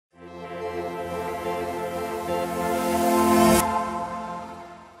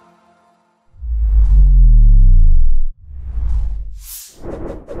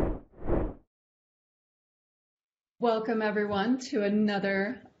Welcome everyone to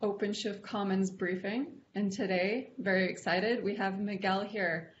another OpenShift Commons briefing. And today, very excited, we have Miguel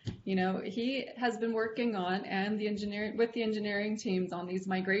here. You know, he has been working on with the engineering teams on these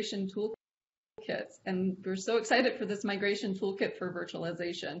migration toolkits. And we're so excited for this migration toolkit for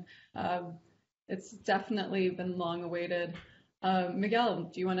virtualization. It's definitely been long awaited.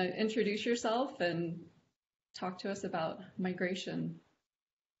 Miguel, do you want to introduce yourself and talk to us about migration?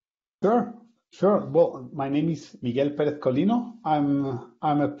 Sure. Well, my name is Miguel Perez Colino. I'm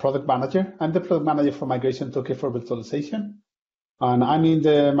a product manager. I'm the product manager for Migration Toolkit for Virtualization, and I'm in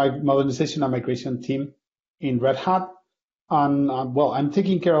the modernization and migration team in Red Hat. And well, I'm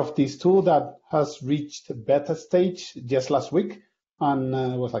taking care of this tool that has reached beta stage just last week, and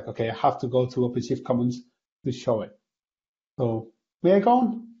I was like, okay, I have to go to OpenShift Commons to show it. So may I go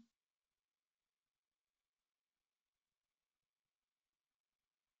on?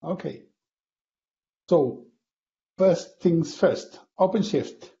 Okay. So first things first,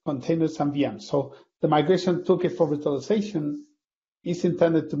 OpenShift, containers and VMs. So the Migration Toolkit for Virtualization is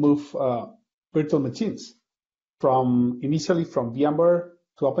intended to move virtual machines initially from VMware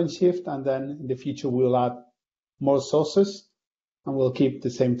to OpenShift, and then in the future we'll add more sources and we'll keep the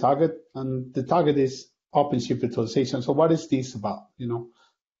same target. And the target is OpenShift virtualization. So what is this about?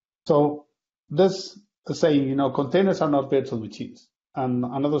 So there's a saying, containers are not virtual machines. And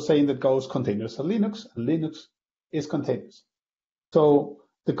another saying that goes, containers are Linux, and Linux is containers. So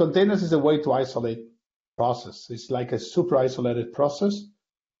the containers is a way to isolate process. It's like a super isolated process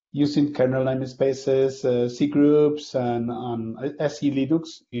using kernel namespaces, C groups, and SE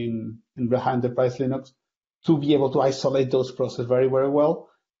Linux in Red Hat Enterprise Linux to be able to isolate those processes very, very well.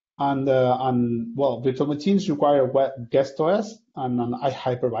 And well, virtual machines require guest OS and an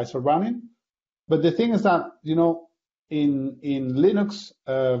hypervisor running. But the thing is that, in Linux,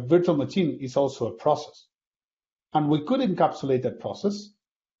 virtual machine is also a process, and we could encapsulate that process.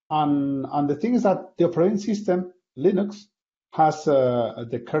 And the thing is that the operating system, Linux, has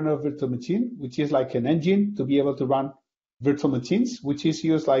the kernel virtual machine, which is like an engine to be able to run virtual machines, which is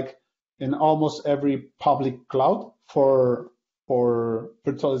used like in almost every public cloud for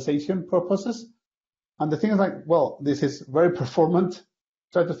virtualization purposes. And the thing is like, well, this is very performant.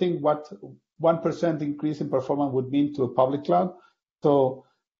 Try to think what 1% increase in performance would mean to a public cloud. So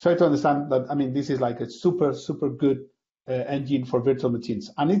try to understand that, this is like a super, super good engine for virtual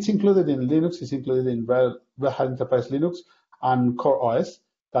machines. And it's included in Linux, it's included in Red Hat Enterprise Linux and Core OS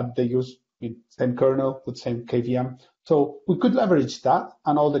that they use with same kernel, with same KVM. So we could leverage that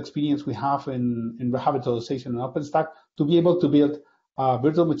and all the experience we have in Red Hat virtualization and OpenStack to be able to build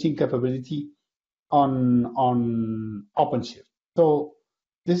virtual machine capability on OpenShift. So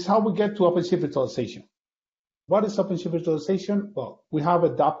this is how we get to OpenShift virtualization. What is OpenShift virtualization? Well, we have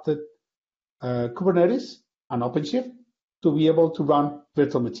adapted Kubernetes and OpenShift to be able to run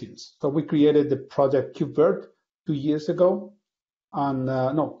virtual machines. So we created the project KubeVirt 2 years ago, and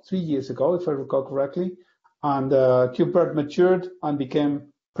 3 years ago, if I recall correctly. And KubeVirt matured and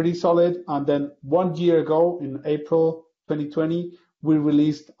became pretty solid. And then 1 year ago, in April 2020, we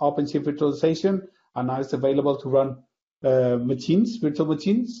released OpenShift virtualization, and now it's available to run virtual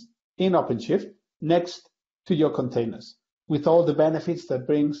machines in OpenShift next to your containers, with all the benefits that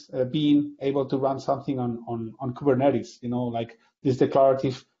brings being able to run something on Kubernetes, like this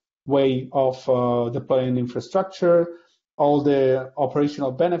declarative way of deploying infrastructure, all the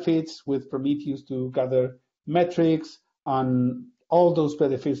operational benefits with Prometheus to gather metrics, and all those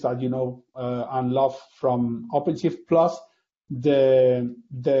benefits that and love from OpenShift, plus the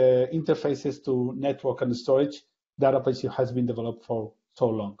interfaces to network and storage that OpenShift has been developed for so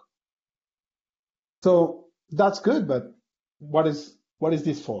long. So that's good, but what is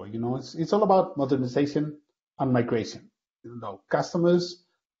this for? It's all about modernization and migration. Customers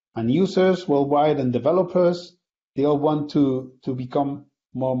and users worldwide and developers, they all want to become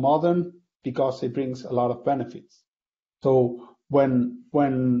more modern because it brings a lot of benefits. So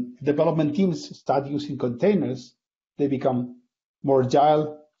when development teams start using containers, they become more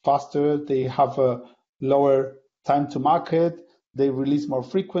agile, faster, they have a lower time to market, they release more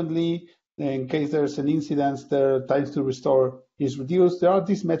frequently. In case there's an incident, their time to restore is reduced. There are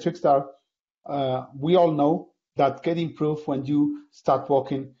these metrics that we all know that get improved when you start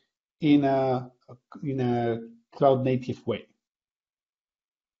working in a cloud native way.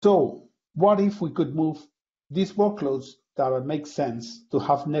 So what if we could move these workloads that make sense to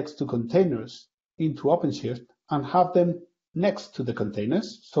have next to containers into OpenShift and have them next to the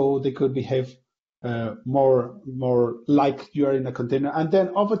containers so they could behave more like you are in a container, and then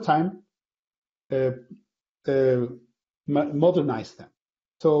over time modernize them.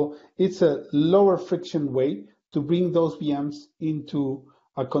 So it's a lower friction way to bring those VMs into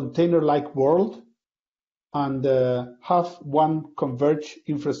a container-like world and have one converged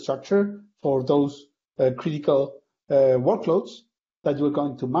infrastructure for those critical workloads that you're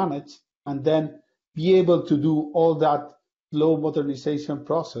going to manage, and then be able to do all that slow modernization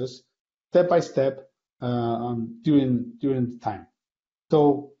process step by step during the time.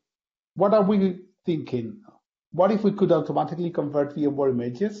 So what are we thinking? What if we could automatically convert VMware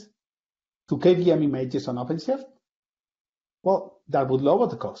images to KVM images on OpenShift? Well, that would lower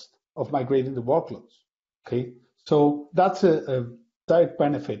the cost of migrating the workloads. Okay, so that's a direct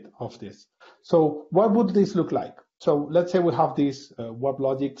benefit of this. So what would this look like? So let's say we have these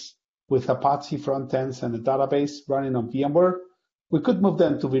WebLogics with Apache front ends and a database running on VMware. We could move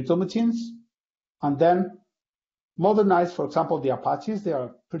them to virtual machines and then modernize, for example, the Apaches. They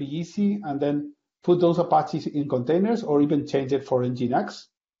are pretty easy, and then put those Apaches in containers or even change it for Nginx,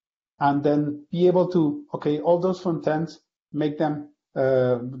 and then be able to, okay, all those front ends, make them,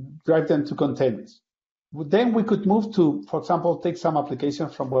 drive them to containers. Then we could move to, for example, take some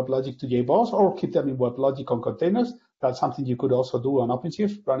applications from WebLogic to JBoss or keep them in WebLogic on containers. That's something you could also do on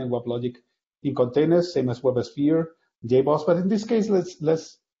OpenShift, running WebLogic in containers, same as vSphere, JBoss. But in this case,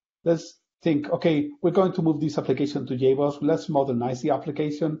 let's think, okay, we're going to move this application to JBoss. Let's modernize the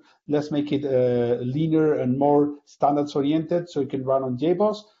application. Let's make it leaner and more standards oriented so it can run on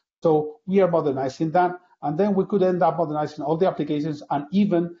JBoss. So we are modernizing that. And then we could end up modernizing all the applications and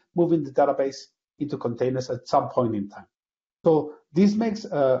even moving the database into containers at some point in time. So this makes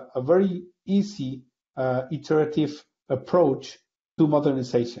a very easy iterative approach to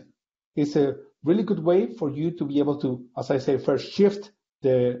modernization. It's a really good way for you to be able to, as I say, first shift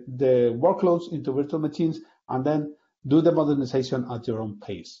the workloads into virtual machines and then do the modernization at your own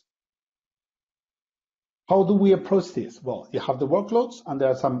pace. How do we approach this? Well, you have the workloads, and there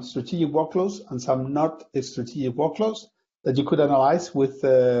are some strategic workloads and some not strategic workloads that you could analyze with,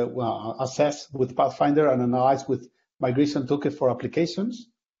 assess with Pathfinder and analyze with Migration Toolkit for applications.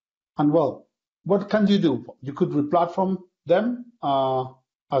 And well, what can you do? You could replatform them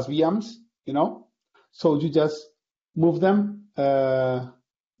as VMs, you know. So you just move them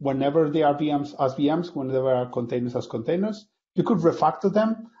whenever they are VMs as VMs, whenever they are containers as containers. You could refactor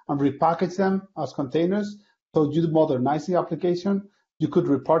them and repackage them as containers. So you modernize the application. You could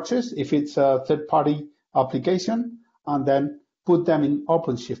repurchase if it's a third-party application, and then put them in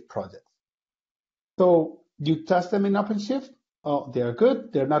OpenShift projects. So you test them in OpenShift. Oh, they are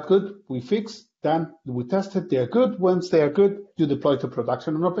good. They're not good. We fix. Then we test it. They are good. Once they are good, you deploy to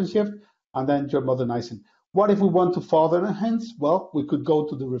production on OpenShift, and then you're modernizing. What if we want to further enhance? Well, we could go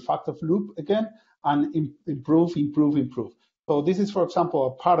to the refactor loop again and improve. So this is, for example,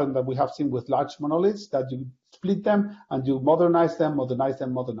 a pattern that we have seen with large monoliths, that you split them and you modernize them.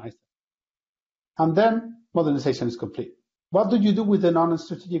 And then modernization is complete. What do you do with the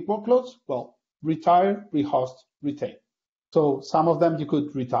non-strategic workloads? Well, retire, rehost, retain. So some of them you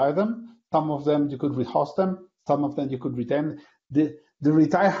could retire them, some of them you could rehost them, some of them you could retain. The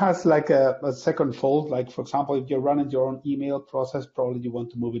retire has like a second fold. Like, for example, if you're running your own email process, probably you want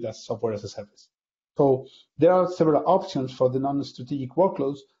to move it as software as a service. So there are several options for the non-strategic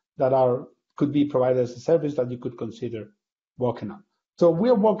workloads that could be provided as a service that you could consider working on. So we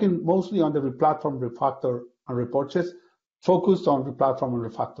are working mostly on the replatform, refactor, and repurchase, focused on replatform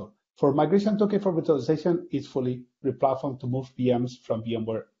and refactor. For Migration Toolkit for virtualization, it's fully replatform to move VMs from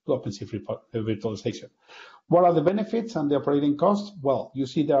VMware to OpenShift virtualization. What are the benefits and the operating costs? Well, you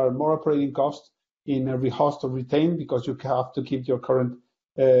see there are more operating costs in a rehost or retain because you have to keep your current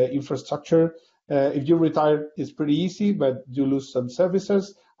infrastructure. If you retire, it's pretty easy, but you lose some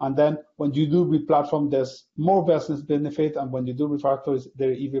services. And then when you do replatform, there's more business benefit. And when you do refactor, there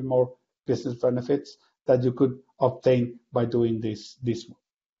are even more business benefits that you could obtain by doing this move.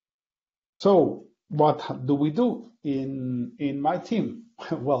 So what do we do in my team?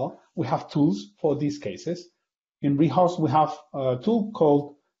 Well, we have tools for these cases. In rehost, we have a tool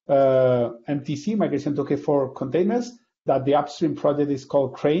called MTC, Migration Toolkit for Containers, that the upstream project is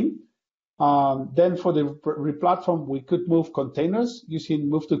called Crane. Then for the replatform, we could move containers using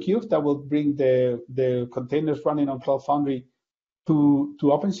Move to Cube that will bring the containers running on Cloud Foundry to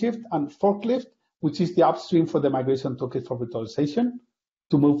OpenShift, and Forklift, which is the upstream for the Migration Toolkit for virtualization,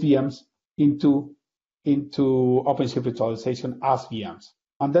 to move VMs into OpenShift virtualization as VMs.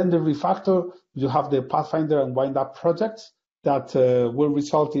 And then the refactor, you have the Pathfinder and Windup projects that will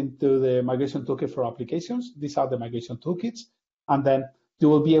result into the Migration Toolkit for applications. These are the migration toolkits. And then you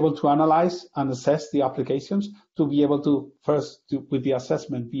will be able to analyze and assess the applications to be able to with the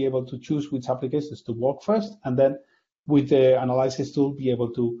assessment, be able to choose which applications to work first. And then with the analysis tool, be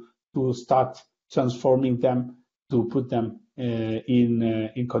able to start transforming them to put them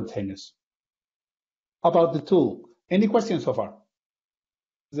in containers. About the tool, any questions so far?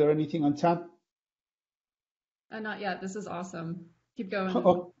 Is there anything on chat? Not yet. This is awesome. Keep going. Oh,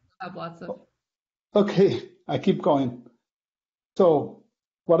 We'll have lots of. okay, I keep going. So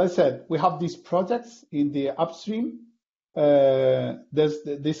what I said, we have these projects in the upstream.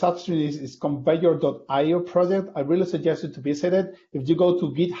 This upstream is conveyor.io project. I really suggest you to visit it. If you go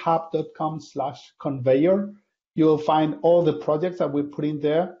to github.com/conveyor, you will find all the projects that we put in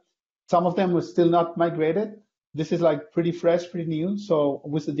there. Some of them are still not migrated. This is like pretty fresh, pretty new. So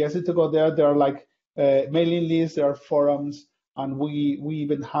we suggest you to go there. There are like mailing lists, there are forums, and we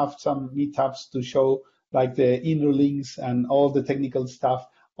even have some meetups to show like the inner links and all the technical stuff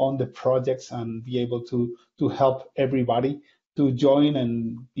on the projects and be able to help everybody to join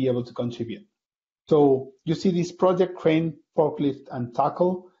and be able to contribute. So you see this project, Crane, Forklift, and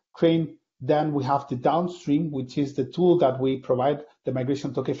Tackle. Crane, then we have the downstream, which is the tool that we provide the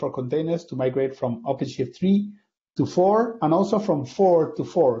migration toolkit for containers to migrate from OpenShift 3 to 4, and also from 4 to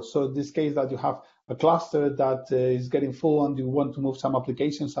 4. So in this case that you have a cluster that is getting full and you want to move some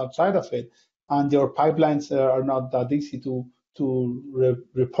applications outside of it, and your pipelines are not that easy to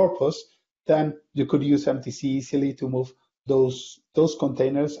repurpose, then you could use MTC easily to move those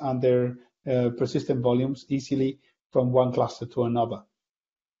containers and their persistent volumes easily from one cluster to another.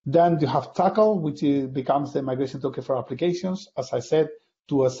 Then you have Tackle, which becomes the migration toolkit for applications, as I said,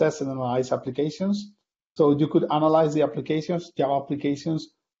 to assess and analyze applications. So you could analyze the applications, Java applications,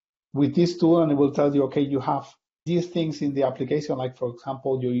 with this tool, and it will tell you, okay, you have these things in the application, like for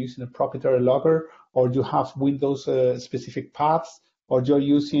example, you're using a proprietary logger, or you have Windows specific paths, or you're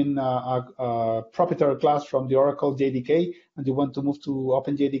using a proprietary class from the Oracle JDK, and you want to move to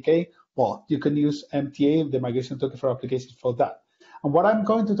OpenJDK. Well, you can use MTA, the migration toolkit for applications, for that. And what I'm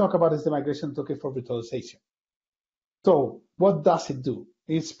going to talk about is the migration toolkit for virtualization. So what does it do?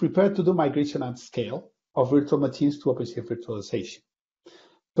 It's prepared to do migration at scale of virtual machines to OpenShift virtualization.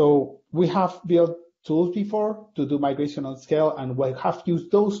 So we have built tools before to do migration on scale, and we have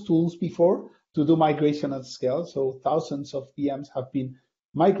used those tools before to do migration at scale. So thousands of VMs have been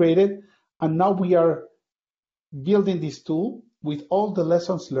migrated, and now we are building this tool with all the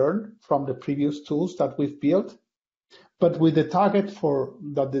lessons learned from the previous tools that we've built, but with the target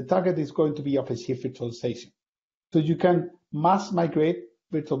the target is going to be OpenShift virtualization. So you can mass migrate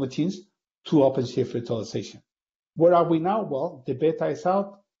virtual machines to OpenShift virtualization. Where are we now? Well, the beta is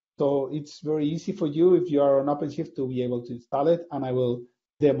out. So it's very easy for you if you are on OpenShift to be able to install it, and I will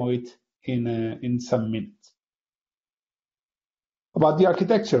demo it in some minutes. About the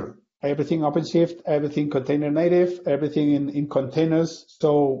architecture, everything OpenShift, everything container native, everything in containers.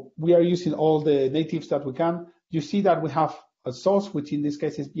 So we are using all the natives that we can. You see that we have a source, which in this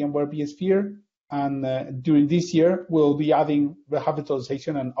case is VMware vSphere, and during this year we'll be adding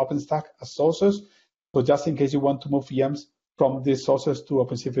virtualization and OpenStack as sources. So just in case you want to move VMs from these sources to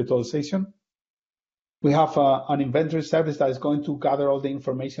OpenShift virtualization. We have an inventory service that is going to gather all the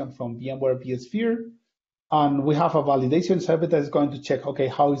information from VMware vSphere. And we have a validation service that is going to check, okay,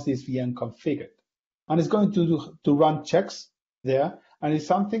 how is this VM configured? And it's going to run checks there. And if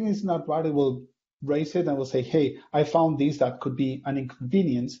something is not right, it will raise it and will say, hey, I found this that could be an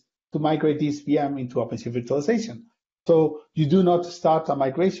inconvenience to migrate this VM into OpenShift virtualization. So you do not start a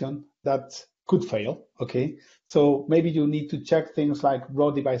migration that could fail, okay? So maybe you need to check things like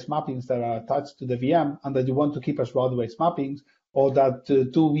raw device mappings that are attached to the VM and that you want to keep as raw device mappings, or that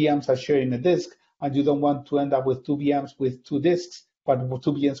two VMs are sharing a disk and you don't want to end up with two VMs with two disks, but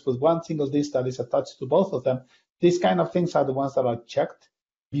two VMs with one single disk that is attached to both of them. These kind of things are the ones that are checked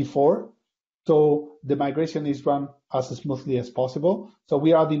before. So the migration is run as smoothly as possible. So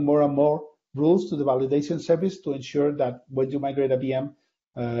we are adding more and more rules to the validation service to ensure that when you migrate a VM,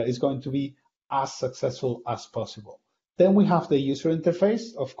 it's going to be as successful as possible. Then we have the user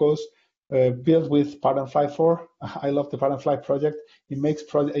interface, of course, built with Pattern 5.4. I love the Pattern 5 project. It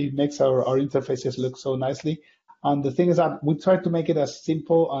makes our interfaces look so nicely. And the thing is that we try to make it as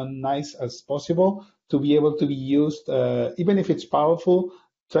simple and nice as possible to be able to be used, even if it's powerful,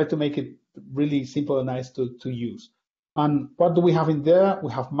 try to make it really simple and nice to use. And what do we have in there?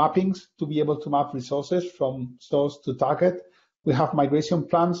 We have mappings to be able to map resources from source to target. We have migration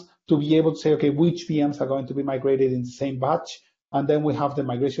plans to be able to say, okay, which VMs are going to be migrated in the same batch. And then we have the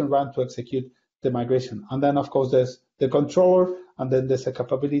migration run to execute the migration. And then, of course, there's the controller, and then there's a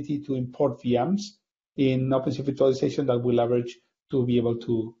capability to import VMs in OpenShift virtualization that we leverage to be able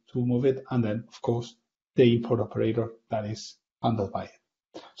to move it. And then, of course, the import operator that is handled by it.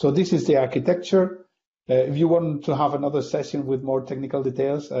 So this is the architecture. If you want to have another session with more technical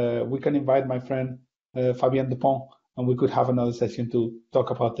details, we can invite my friend Fabien Dupont, and we could have another session to talk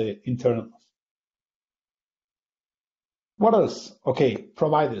about the internals. What else? Okay,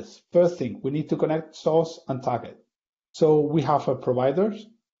 providers. First thing, we need to connect source and target. So we have a provider,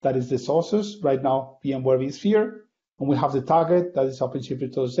 that is the sources, right now VMware vSphere, and we have the target, that is OpenShift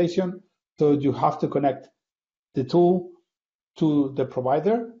Virtualization. So you have to connect the tool to the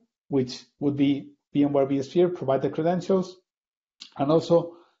provider, which would be VMware vSphere, provide the credentials, and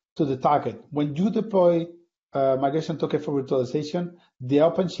also to the target. When you deploy Migration Toolkit for Virtualization, the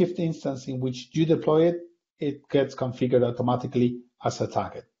OpenShift instance in which you deploy it, it gets configured automatically as a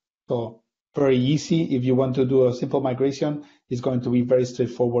target. So very easy. If you want to do a simple migration, it's going to be very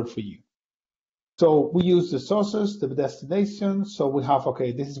straightforward for you. So we use the sources, the destination. So we have,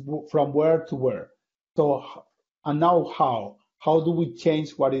 okay, this is from where to where. So, and now how? How do we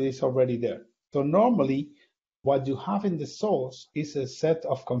change what it is already there? So normally, what you have in the source is a set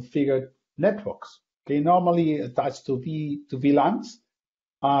of configured networks. Okay, normally attached to VLANs,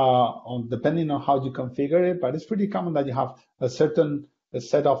 depending on how you configure it, but it's pretty common that you have a set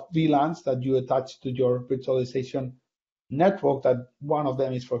of VLANs that you attach to your virtualization network, that one of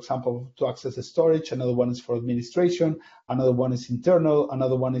them is, for example, to access the storage, another one is for administration, another one is internal,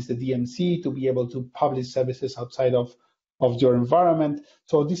 another one is the DMC to be able to publish services outside of your environment.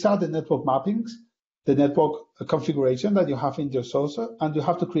 So these are the network mappings, the network configuration that you have in your source, and you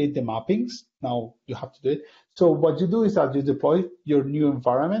have to create the mappings. Now you have to do it. So what you do is that you deploy your new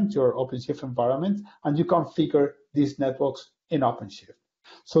environment, your OpenShift environment, and you configure these networks in OpenShift.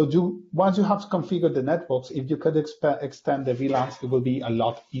 So once you have configured the networks, if you could extend the VLANs, it will be a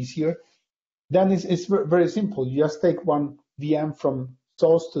lot easier. Then it's very simple. You just take one VM from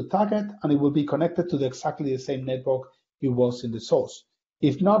source to target, and it will be connected to exactly the same network it was in the source.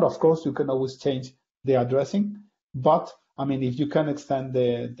 If not, of course, you can always change the addressing. But I mean, if you can extend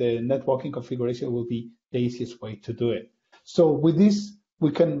the networking configuration, it will be the easiest way to do it. So with this,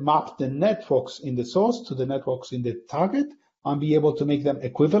 we can map the networks in the source to the networks in the target and be able to make them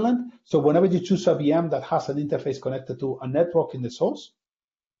equivalent. So whenever you choose a VM that has an interface connected to a network in the source,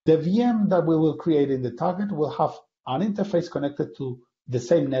 the VM that we will create in the target will have an interface connected to the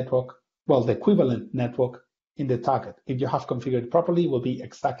same network, well, the equivalent network in the target. If you have configured it properly, it will be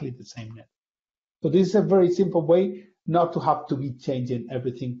exactly the same network. So this is a very simple way not to have to be changing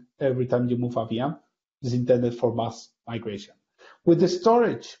everything every time you move a VM. It's intended for mass migration. With the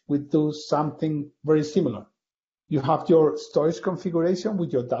storage, we do something very similar. You have your storage configuration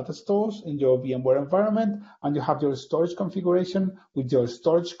with your data stores in your VMware environment, and you have your storage configuration with your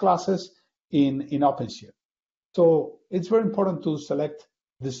storage classes in OpenShift. So it's very important to select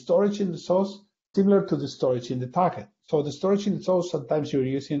the storage in the source similar to the storage in the target. So the storage in the source, sometimes you're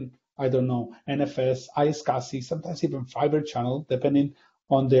using, I don't know, NFS, iSCSI, sometimes even Fiber Channel, depending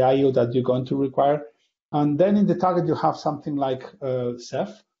on the IO that you're going to require. And then in the target, you have something like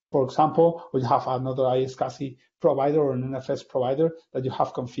Ceph, for example, or you have another iSCSI provider or an NFS provider that you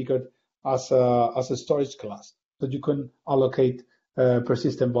have configured as a storage class, so you can allocate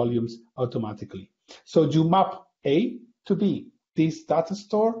persistent volumes automatically. So you map A to B. This data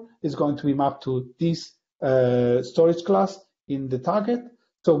store is going to be mapped to this storage class in the target.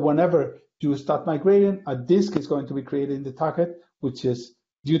 So whenever you start migrating, a disk is going to be created in the target, which is,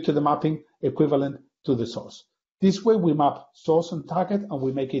 due to the mapping, equivalent to the source. This way we map source and target, and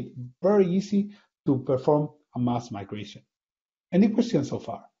we make it very easy to perform a mass migration. Any questions so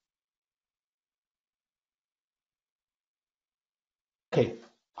far? Okay,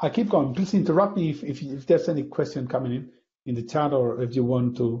 I keep going. Please interrupt me if there's any question coming in the chat, or if you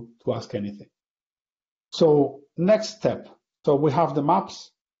want to ask anything. So next step. So we have the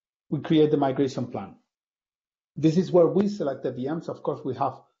maps. We create the migration plan. This is where we select the VMs. Of course, we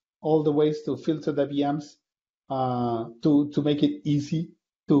have all the ways to filter the VMs to make it easy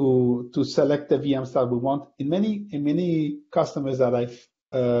to select the VMs that we want. In many customers that I've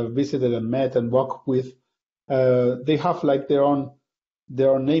visited and met and worked with, they have like their own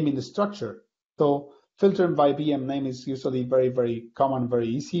naming structure. So filtering by VM name is usually very, very common, very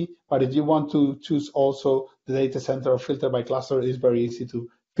easy. But if you want to choose also the data center or filter by cluster, it's very easy to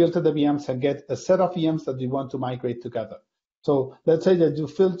filter the VMs and get a set of VMs that you want to migrate together. So let's say that you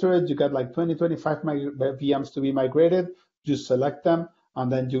filter it, you get like 20, 25 VMs to be migrated, you select them,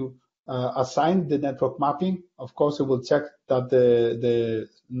 and then you assign the network mapping. Of course, it will check that the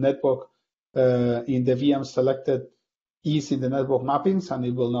network in the VM selected is in the network mappings, and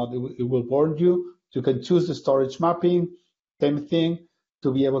it will warn you. You can choose the storage mapping, same thing.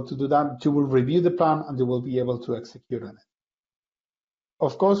 To be able to do that, you will review the plan, and you will be able to execute on it.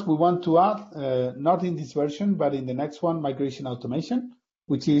 Of course, we want to add, not in this version, but in the next one, migration automation.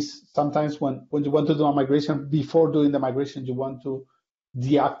 which is sometimes when you want to do a migration, before doing the migration, you want to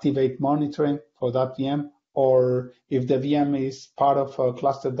deactivate monitoring for that VM, or if the VM is part of a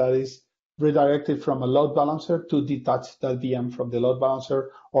cluster that is redirected from a load balancer, to detach that VM from the load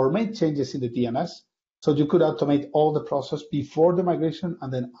balancer or make changes in the DNS. So you could automate all the process before the migration,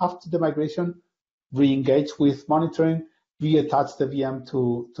 and then after the migration, re-engage with monitoring, reattach the VM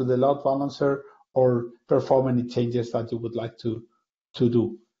to the load balancer, or perform any changes that you would like to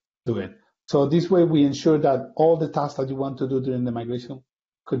do to it. So this way we ensure that all the tasks that you want to do during the migration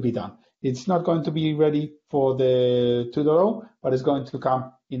could be done. It's not going to be ready for the 2.0, but it's going to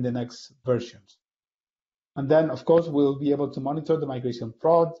come in the next versions. And then, of course, we'll be able to monitor the migration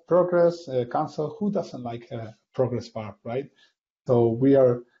progress, cancel. Who doesn't like a progress bar, right? So we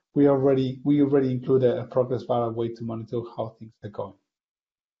already include a progress bar, a way to monitor how things are going.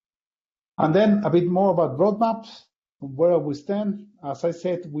 And then a bit more about roadmaps. Where we stand, as I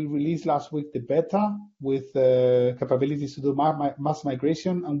said, we released last week the beta with capabilities to do mass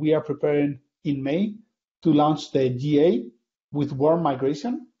migration, and we are preparing in May to launch the GA with warm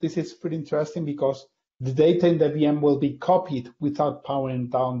migration. This is pretty interesting because the data in the VM will be copied without powering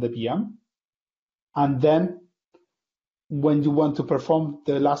down the VM. And then when you want to perform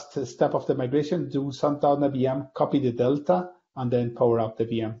the last step of the migration, you send down the VM, copy the delta, and then power up the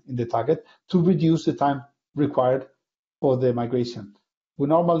VM in the target to reduce the time required for the migration. We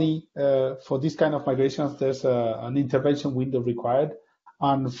normally, for this kind of migrations, there's an intervention window required.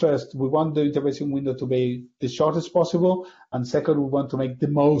 And first, we want the intervention window to be the shortest possible. And second, we want to make the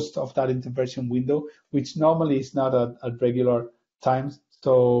most of that intervention window, which normally is not at regular times.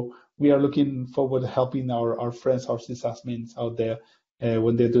 So we are looking forward to helping our friends, our sysadmins out there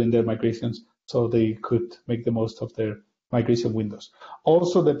when they're doing their migrations, so they could make the most of their migration windows.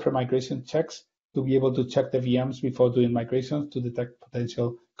 Also, the pre-migration checks, to be able to check the VMs before doing migrations to detect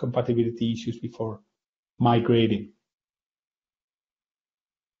potential compatibility issues before migrating.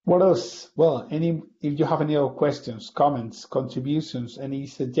 What else? Well, if you have any other questions, comments, contributions, any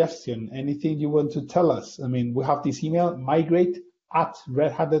suggestion, anything you want to tell us, I mean, we have this email,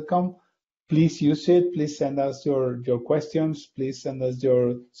 migrate@redhat.com. Please use it. Please send us your questions. Please send us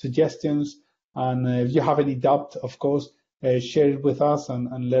your suggestions. And if you have any doubt, of course, share it with us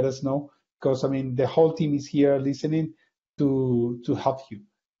and let us know. Because I mean, the whole team is here listening to help you.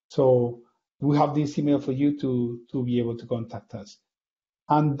 So we have this email for you to be able to contact us.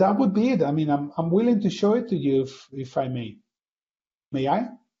 And that would be it. I mean, I'm willing to show it to you if I may. May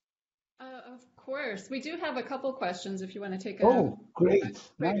I? Of course. We do have a couple questions if you want to take a great.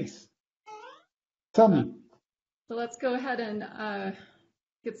 Nice. Tell me. So let's go ahead and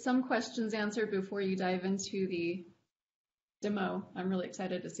get some questions answered before you dive into the demo. I'm really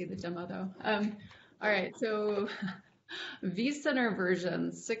excited to see the demo though. All right, so vCenter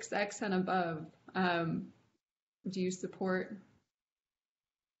version 6x and above. Do you support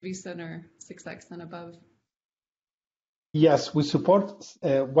vCenter 6x and above? Yes, we support.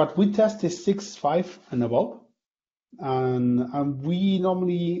 What we test is 6.5 and above. And we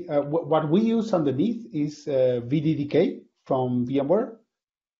normally, what we use underneath is VDDK from VMware.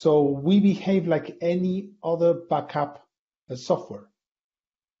 So we behave like any other backup software.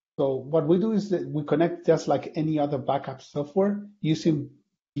 So what we do is that we connect just like any other backup software using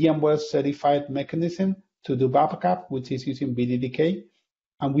VMware certified mechanism to do backup, which is using VDDK.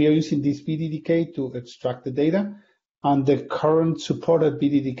 And we are using this VDDK to extract the data. And the current supported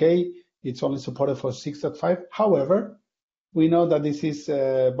VDDK, it's only supported for 6.5. However, we know that this is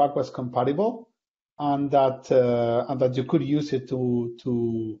backwards compatible, and that you could use it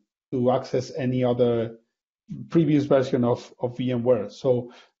to access any other previous version of VMware.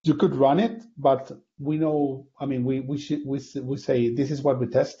 So you could run it, but we know, I mean, we say this is what we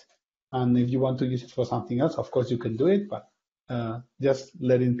test, and if you want to use it for something else, of course you can do it, but just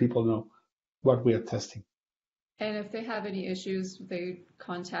letting people know what we are testing. And if they have any issues, they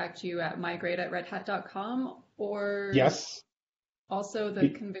contact you at migrate@redhat.com, or yes, also the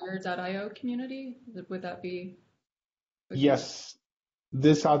conveyor.io community. Would that be? Yes,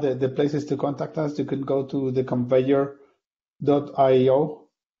 these are the places to contact us. You can go to the conveyor.io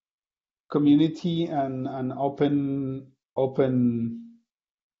community and open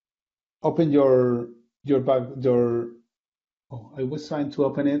your. Oh, I was trying to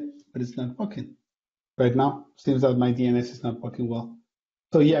open it, but it's not working right now. Seems that my DNS is not working well.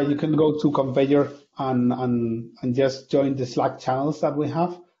 So yeah, you can go to Conveyor and just join the Slack channels that we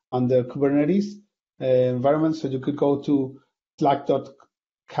have on the Kubernetes environment. So you could go to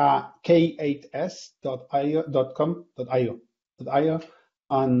slack.k8s.io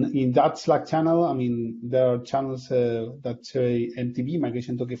And in that Slack channel, I mean, there are channels that say MTV,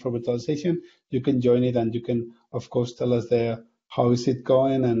 Migration Toolkit for Virtualization. You can join it, and you can, of course, tell us there how is it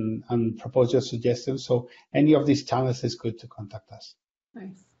going and propose your suggestions. So any of these channels is good to contact us.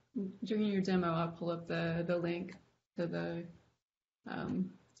 Nice. During your demo, I'll pull up the link to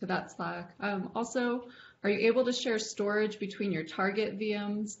that Slack. Also, are you able to share storage between your target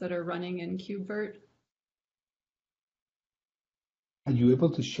VMs that are running in KubeVirt? Are you able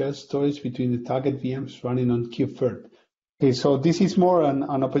to share storage between the target VMs running on KubeVirt? Okay, so this is more an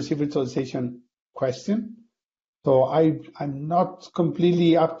OpenShift virtualization question. So I'm not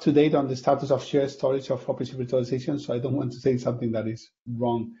completely up to date on the status of shared storage of OpenShift virtualization, so I don't want to say something that is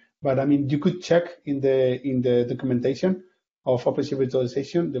wrong. But I mean, you could check in the documentation of OpenShift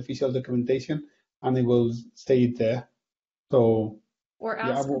virtualization, the official documentation, and it will say it there. So or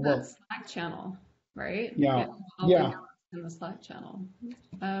ask for that Slack channel, right? Yeah. In the Slack channel.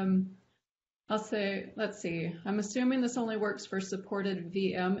 I'll say, let's see, I'm assuming this only works for supported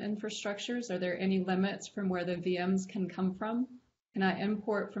VM infrastructures. Are there any limits from where the VMs can come from? Can I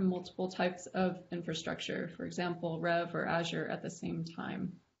import from multiple types of infrastructure, for example, Rev or Azure at the same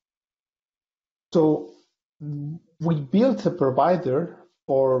time? So we built a provider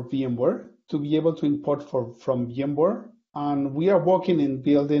for VMware to be able to import from VMware. And we are working in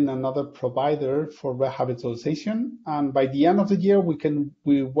building another provider for Red Hat virtualization. And by the end of the year, we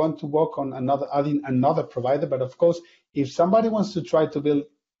want to work on adding another provider. But of course, if somebody wants to try to build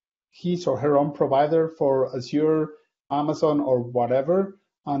his or her own provider for Azure, Amazon, or whatever,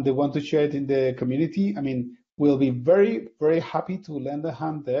 and they want to share it in the community, I mean, we'll be very, very happy to lend a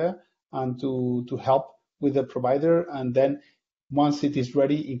hand there and to help with the provider. And then once it is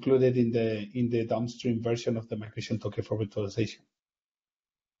ready, included in the downstream version of the Migration Toolkit for virtualization.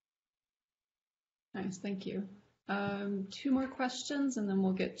 Nice, thank you. 2 more questions, and then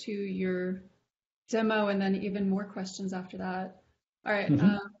we'll get to your demo, and then even more questions after that. All right.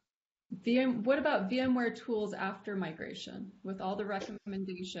 What about VMware tools after migration? With all the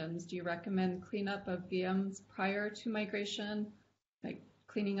recommendations, do you recommend cleanup of VMs prior to migration, like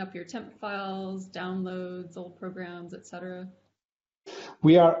cleaning up your temp files, downloads, old programs, etc.?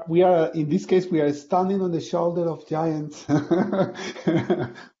 We are in this case, we are standing on the shoulder of giants.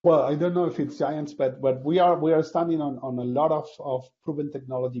 Well, I don't know if it's giants, but we are standing on a lot of proven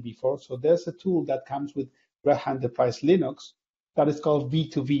technology before. So there's a tool that comes with Red Hat Enterprise Linux that is called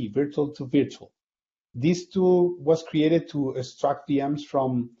V2V, virtual to virtual. This tool was created to extract VMs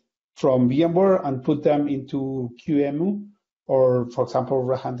from VMware and put them into QEMU, or for example,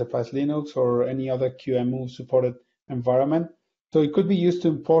 Red Hat Enterprise Linux or any other QEMU supported environment. So it could be used to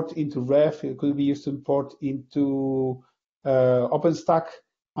import into Rev, it could be used to import into OpenStack,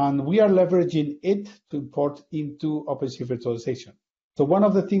 and we are leveraging it to import into OpenShift virtualization. So one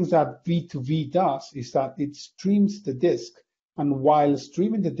of the things that V2V does is that it streams the disk, and while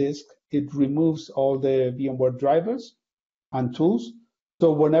streaming the disk, it removes all the VMware drivers and tools.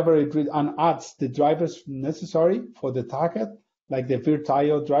 So whenever and adds the drivers necessary for the target, like the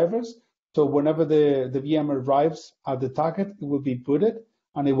VirtIO drivers. So whenever the VM arrives at the target, it will be booted,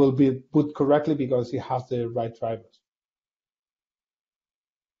 and it will be boot correctly because it has the right drivers.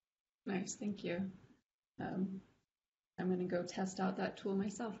 Nice, thank you. I'm going to go test out that tool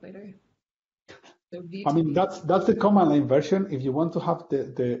myself later. So I mean, that's the command line version. If you want to have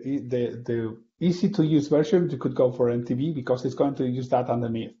the easy to use version, you could go for MTV because it's going to use that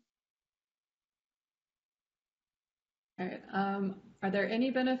underneath. All right. Are there any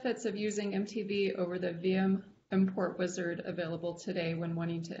benefits of using MTV over the VM import wizard available today when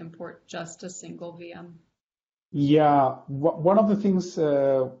wanting to import just a single VM? Yeah, one of the things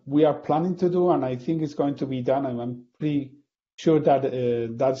we are planning to do, and I think it's going to be done, and I'm pretty sure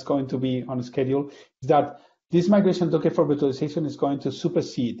that that's going to be on schedule, is that this Migration Toolkit for virtualization is going to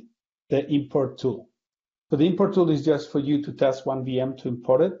supersede the import tool. So the import tool is just for you to test one VM to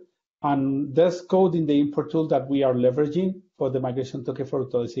import it. And there's code in the import tool that we are leveraging for the Migration Toolkit for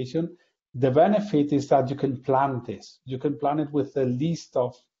virtualization. The benefit is that you can plan this. You can plan it with a list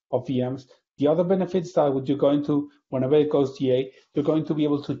of VMs. The other benefits that you're going to, whenever it goes GA, you're going to be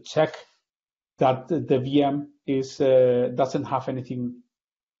able to check that the VM is doesn't have anything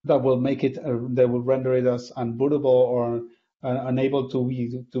that will make it, that will render it as unbootable or unable to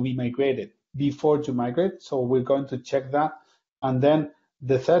be migrated before you migrate. So we're going to check that, and then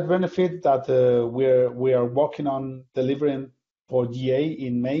the third benefit that we are working on delivering for GA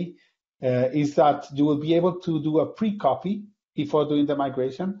in May is that you will be able to do a pre-copy before doing the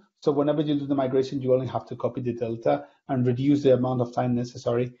migration. So whenever you do the migration, you only have to copy the delta and reduce the amount of time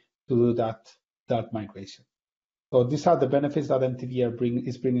necessary to do that migration. So these are the benefits that MTV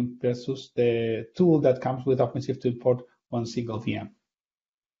is bringing versus the tool that comes with OpenShift to import one single VM.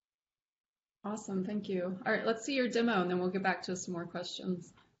 Awesome, thank you. All right, let's see your demo and then we'll get back to some more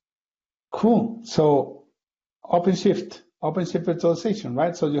questions. Cool. So OpenShift virtualization,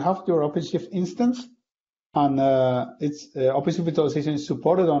 right? So you have your OpenShift instance, and OpenShift virtualization is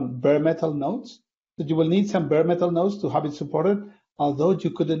supported on bare metal nodes. So you will need some bare metal nodes to have it supported, although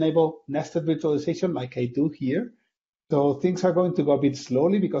you could enable nested virtualization like I do here. So things are going to go a bit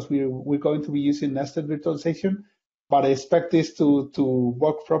slowly because we're going to be using nested virtualization, but I expect this to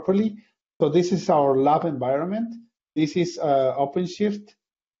work properly. So this is our lab environment. This is OpenShift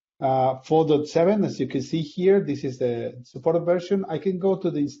 4.7. As you can see here, this is the supported version. I can go to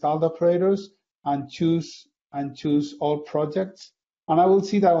the installed operators and choose all projects, and I will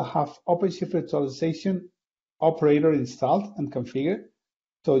see that I'll have OpenShift virtualization operator installed and configured.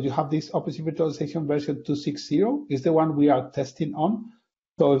 So you have this OpenShift virtualization version 2.6.0 is the one we are testing on.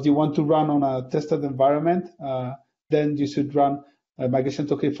 So if you want to run on a tested environment, then you should run a Migration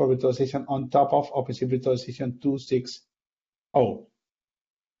Toolkit for virtualization on top of OpenShift virtualization 2.6.0.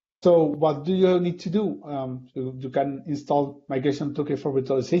 So what do you need to do? You can install Migration Toolkit for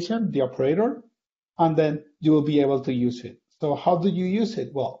virtualization, the operator, and then you will be able to use it. So how do you use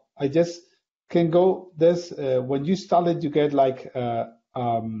it? Well, I just can go this. When you install it, you get like a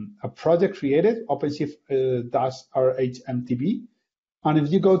project created, OpenShift -RHMTB. And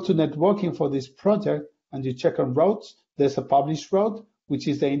if you go to networking for this project and you check on routes, there's a published route, which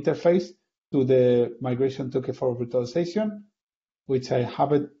is the interface to the Migration Toolkit for virtualization, which I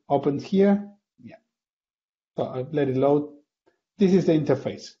have it opened here. Yeah. So I let it load. This is the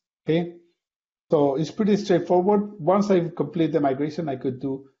interface. Okay. So it's pretty straightforward. Once I complete the migration, I could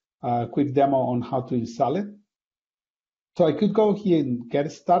do a quick demo on how to install it. So I could go here and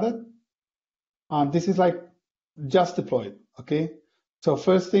get started. And this is like just deployed. Okay. So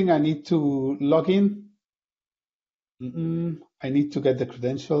first thing I need to log in. I need to get the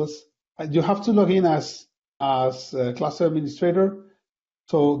credentials. You have to log in as a cluster administrator.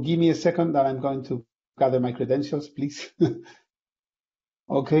 So give me a second that I'm going to gather my credentials, please.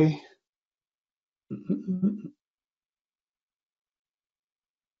 Okay.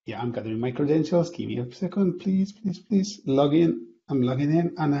 Yeah, I'm gathering my credentials. Give me a second, please, please, please. Log in. I'm logging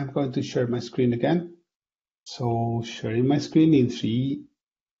in and I'm going to share my screen again. So sharing my screen in 3,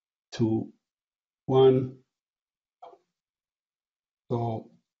 2, 1. So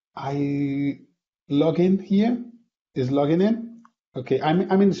I log in here. Is logging in. Okay,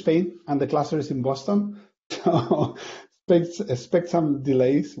 I'm in Spain and the cluster is in Boston. So expect some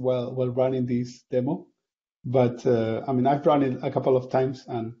delays while running this demo. But I mean, I've run it a couple of times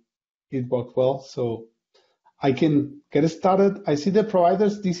and it worked well. So I can get started. I see the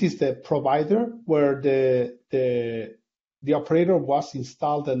providers. This is the provider where the operator was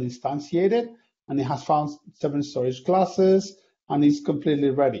installed and instantiated, and it has found 7 storage classes and it's completely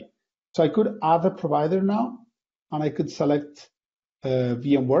ready. So I could add a provider now, and I could select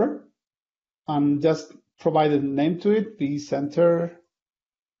VMware and just provide a name to it, vCenter,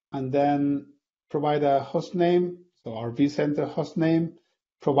 and then provide a host name, so our vCenter host name,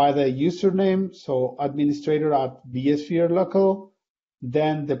 provide a username, so administrator at vSphere local,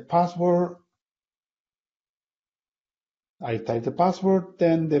 then the password, I type the password,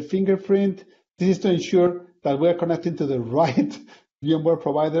 then the fingerprint. This is to ensure that we're connecting to the right VMware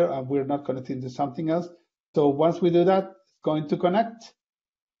provider and we're not connecting to something else. So once we do that, it's going to connect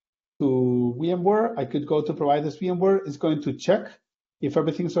to VMware. I could go to providers VMware. It's going to check if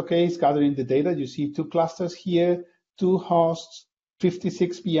everything's okay. It's gathering the data. You see 2 clusters here, 2 hosts,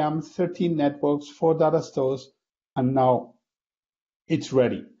 56 VMs, 13 networks, 4 data stores, and now it's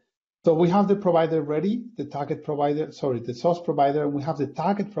ready. So we have the provider ready, the target provider, sorry, the source provider, and we have the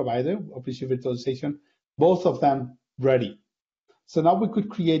target provider, OpenShift Virtualization, both of them ready. So now we could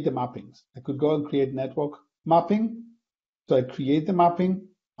create the mappings. I could go and create network mapping. So I create the mapping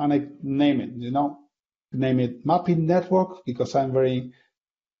and I name it, name it mapping network because I'm very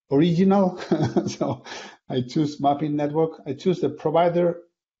original. So I choose mapping network. I choose the provider,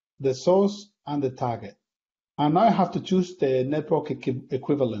 the source, and the target. And now I have to choose the network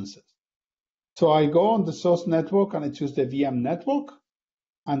equivalences. So I go on the source network and I choose the VM network.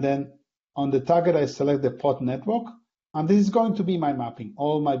 And then on the target, I select the pod network. And this is going to be my mapping.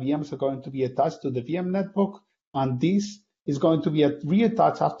 All my VMs are going to be attached to the VM network. And this is going to be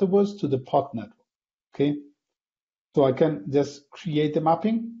reattached afterwards to the pod network. Okay. So I can just create the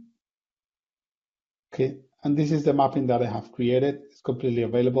mapping. Okay. And this is the mapping that I have created. It's completely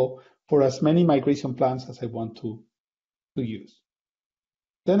available for as many migration plans as I want to use.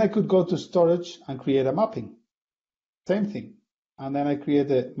 Then I could go to storage and create a mapping. same thing. And then I create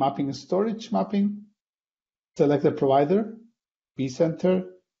the mapping storage mapping, select the provider, vCenter,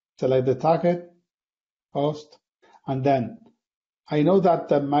 select the target, host, and then I know that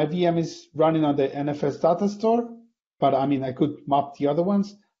my VM is running on the NFS data store, but I mean, I could map the other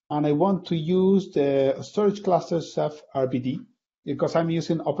ones, and I want to use the storage cluster Ceph RBD because I'm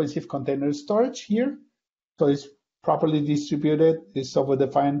using OpenShift container storage here. So it's properly distributed, it's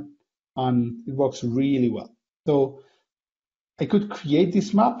software-defined, and it works really well. So I could create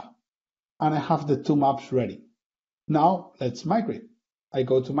this map, and I have the two maps ready. Now let's migrate. I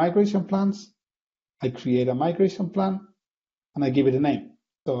go to migration plans, I create a migration plan, and I give it a name.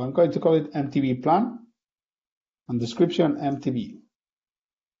 So I'm going to call it MTB plan, and description MTB.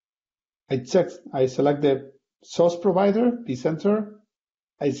 I select the source provider, vCenter.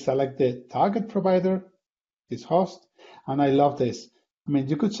 I select the target provider, this host, and I love this. I mean,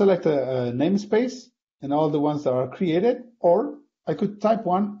 you could select a namespace and all the ones that are created, or I could type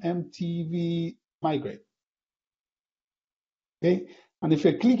one MTB migrate. Okay, and if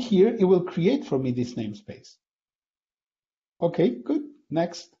I click here, it will create for me this namespace. Okay, good.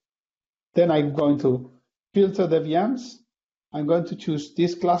 Next. Then I'm going to filter the VMs. I'm going to choose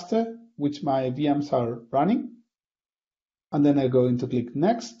this cluster, which my VMs are running. And then I'm going to click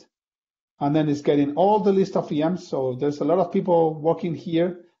next. And then it's getting all the list of VMs. So there's a lot of people working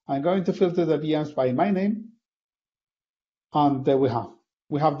here. I'm going to filter the VMs by my name. And there we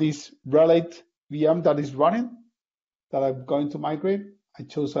have this relate VM that is running that I'm going to migrate. I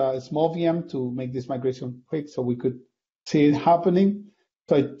chose a small VM to make this migration quick so we could see it happening.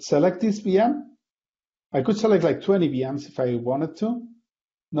 So I select this VM. I could select like 20 VMs if I wanted to.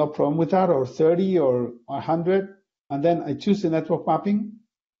 No problem with that, or 30 or 100. And then I choose the network mapping.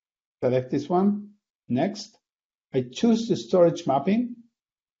 Select this one. Next. I choose the storage mapping.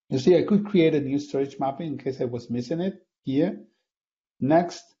 You see, I could create a new storage mapping in case I was missing it here.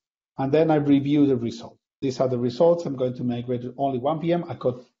 Next. And then I review the results. These are the results. I'm going to migrate only one VM. I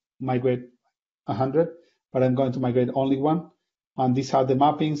could migrate 100, but I'm going to migrate only one. And these are the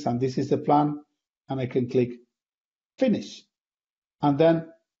mappings, and this is the plan. And I can click finish. And then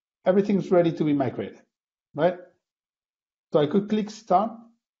everything's ready to be migrated, right? So I could click start,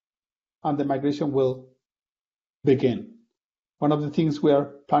 and the migration will begin. One of the things we are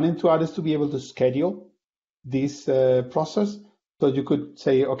planning to add is to be able to schedule this process. So you could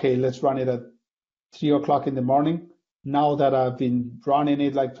say, okay, let's run it at 3 o'clock in the morning. Now that I've been running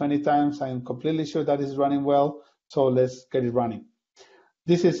it like 20 times, I'm completely sure that it's running well. So let's get it running.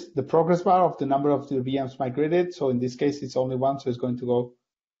 This is the progress bar of the number of the VMs migrated. So in this case, it's only one. So it's going to go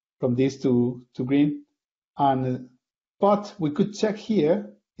from this to green. But we could check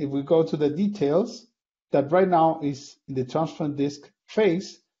here, if we go to the details, that right now is in the transfer disk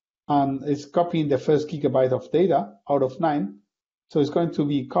phase, and it's copying the first gigabyte of data out of 9. So it's going to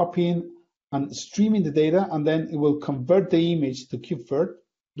be copying and streaming the data, and then it will convert the image to KubeVirt,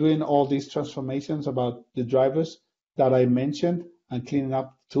 doing all these transformations about the drivers that I mentioned and cleaning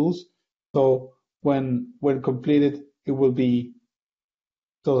up tools. So when completed, it will be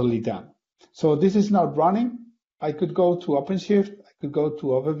totally done. So this is now running. I could go to OpenShift, I could go to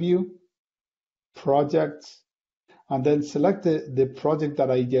Overview, Projects, and then select the project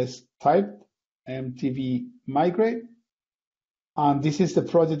that I just typed, MTB Migrate. And this is the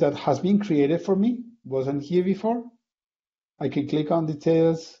project that has been created for me, wasn't here before. I can click on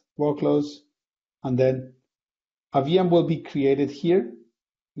details, workloads, and then a VM will be created here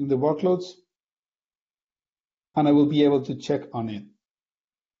in the workloads, and I will be able to check on it.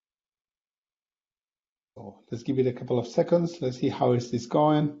 So let's give it a couple of seconds. Let's see how is this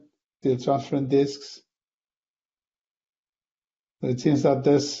going. Still transferring disks. So it seems that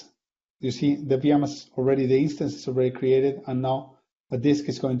this, you see, the VM is already, the instance is already created, and now a disk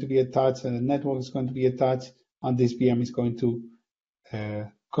is going to be attached, and a network is going to be attached, and this VM is going to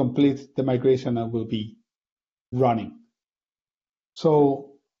complete the migration and will be running.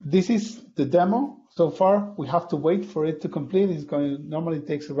 So this is the demo. So far, we have to wait for it to complete. It's going normally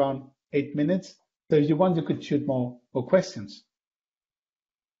takes around 8 minutes. So if you want, you could shoot more questions.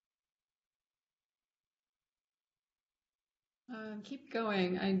 Keep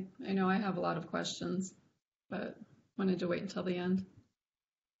going. I know I have a lot of questions, but wanted to wait until the end.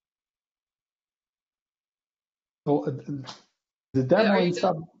 So the demo is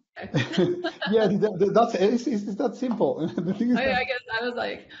up. Yeah, it's that simple. The thing is I guess I was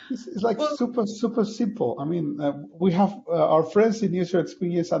like, it's like super simple. I mean, we have our friends in user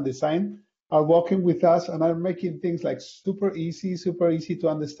experience and design are working with us and are making things like super easy to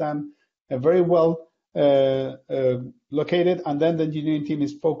understand, very well located, and then the engineering team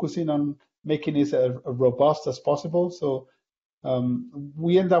is focusing on making it as robust as possible. So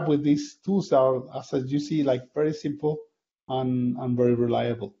we end up with these tools that are, as you see, like very simple and very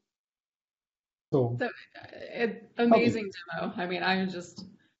reliable. So amazing demo. I mean, I just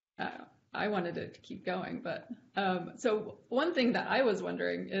I wanted it to keep going, but so one thing that I was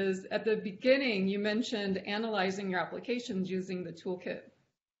wondering is at the beginning you mentioned analyzing your applications using the toolkit,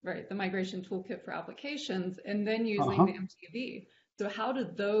 right? The migration toolkit for applications, and then using the MTV. So how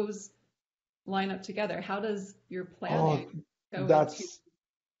did those line up together? How does your planning go into?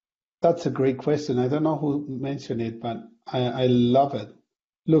 That's a great question. I don't know who mentioned it, but I love it.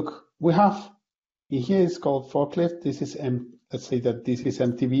 Look, we have in here it's called forklift. This is let's say that this is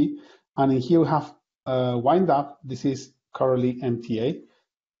MTV, and in here we have wind up. This is currently MTA.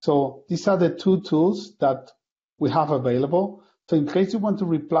 So these are the two tools that we have available. So in case you want to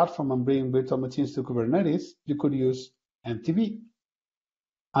re-platform and bring virtual machines to Kubernetes, you could use MTV.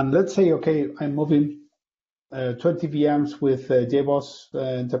 And let's say, okay, I'm moving 20 VMs with JBoss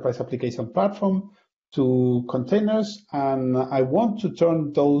Enterprise Application Platform to containers, and I want to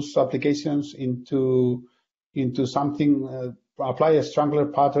turn those applications into something, apply a strangler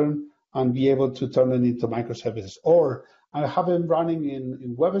pattern and be able to turn it into microservices. Or I have them running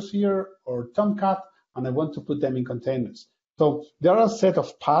in vSphere or Tomcat, and I want to put them in containers. So there are a set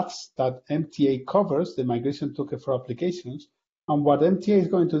of paths that MTA covers, the Migration Toolkit for applications, and what MTA is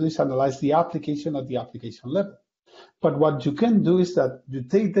going to do is analyze the application at the application level. But what you can do is that you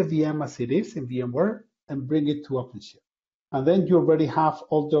take the VM as it is in VMware and bring it to OpenShift. And then you already have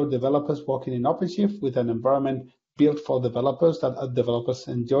all your developers working in OpenShift with an environment built for developers that developers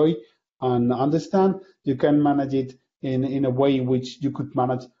enjoy and understand. You can manage it in a way in which you could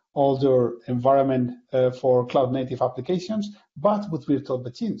manage all your environment for cloud native applications, but with virtual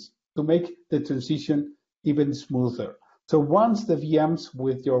machines to make the transition even smoother. So once the VMs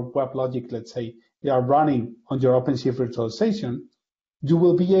with your WebLogic, let's say, they are running on your OpenShift virtualization, you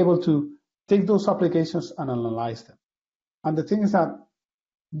will be able to take those applications and analyze them. And the thing is that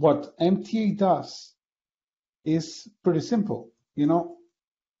what MTA does is pretty simple, and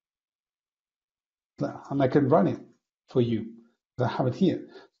I can run it for you. I have it here.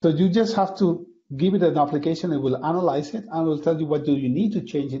 So you just have to give it an application, it will analyze it, and will tell you what do you need to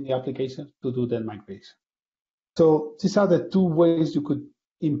change in the application to do the migration. So these are the two ways you could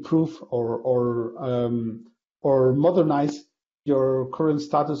improve or modernize your current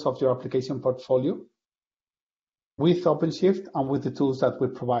status of your application portfolio with OpenShift and with the tools that we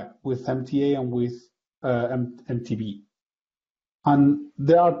provide with MTA and with MTB. And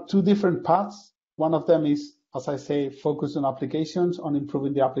there are two different paths. One of them is, as I say, focus on applications, on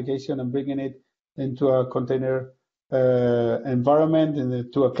improving the application and bringing it into a container environment,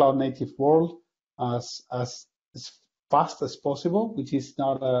 into a cloud native world as fast as possible, which is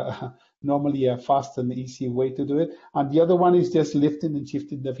not normally a fast and easy way to do it. And the other one is just lifting and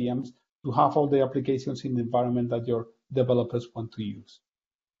shifting the VMs to have all the applications in the environment that your developers want to use.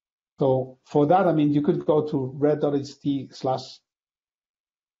 So for that, I mean, you could go to red.ht/MTA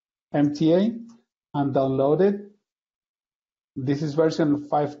and download it. This is version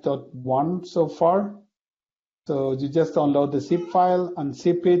 5.1 so far. So you just download the zip file and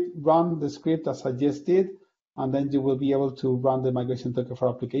zip it, run the script as I just did, and then you will be able to run the Migration Toolkit for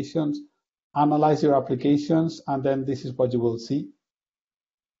applications, analyze your applications, and then this is what you will see.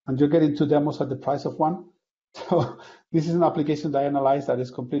 And you're getting two demos at the price of one. So this is an application that I analyzed that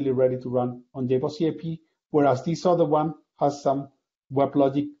is completely ready to run on JBoss EAP, whereas this other one has some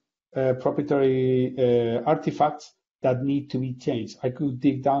WebLogic proprietary artifacts that need to be changed. I could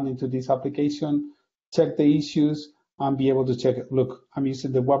dig down into this application, check the issues, and be able to check, look, I'm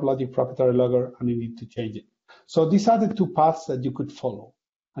using the WebLogic proprietary logger and I need to change it. So these are the two paths that you could follow.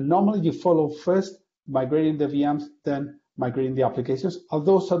 And normally you follow first migrating the VMs, then migrating the applications,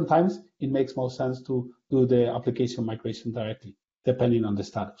 although sometimes it makes more sense to do the application migration directly, depending on the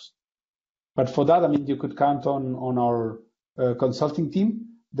status. But for that, I mean, you could count on our consulting team,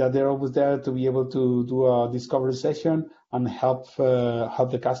 that they're always there to be able to do a discovery session and help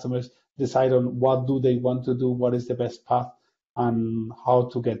the customers decide on what do they want to do, what is the best path, and how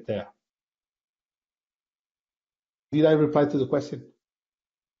to get there. Did I reply to the question?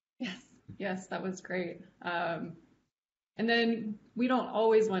 Yes, that was great. And then we don't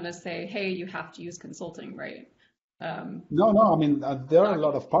always want to say, hey, you have to use consulting, right? No, I mean, there are a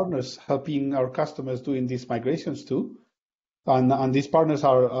lot of partners helping our customers doing these migrations too. And these partners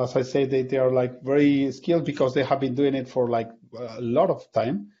are, as I say, they are like very skilled because they have been doing it for like a lot of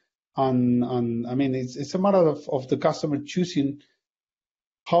time. And I mean, it's a matter of the customer choosing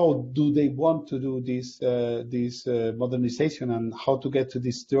how do they want to do this modernization, and how to get to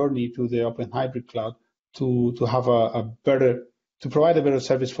this journey to the open hybrid cloud to have to provide a better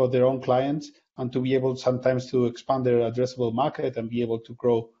service for their own clients, and to be able sometimes to expand their addressable market and be able to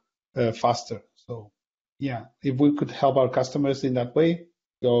grow faster. So yeah, if we could help our customers in that way,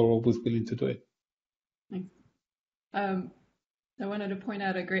 we're always willing to do it. Thanks. I wanted to point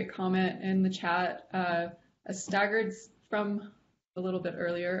out a great comment in the chat. From a little bit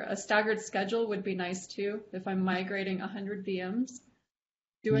earlier, a staggered schedule would be nice too. If I'm migrating 100 VMs,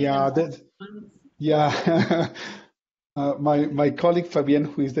 doing yeah. My colleague Fabian,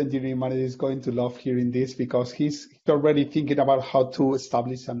 who is the engineering manager, is going to love hearing this, because he's already thinking about how to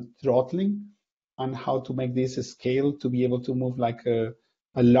establish some throttling and how to make this a scale to be able to move like a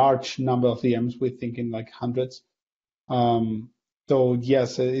large number of VMs. We're thinking like hundreds. So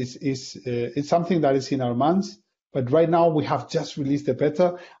yes, it's something that is in our minds. But right now we have just released the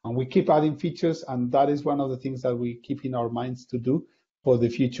beta, and we keep adding features, and that is one of the things that we keep in our minds to do for the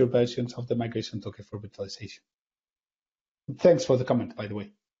future versions of the Migration Toolkit for virtualization. Thanks for the comment, by the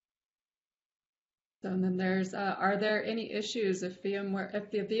way. So, and then there's, are there any issues if the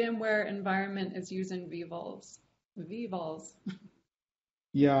VMware environment is using vVols? vVols.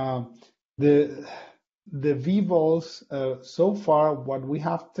 Yeah, the vVols, so far what we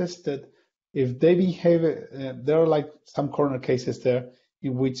have tested, if they behave, there are like some corner cases there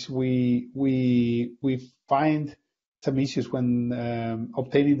in which we find some issues when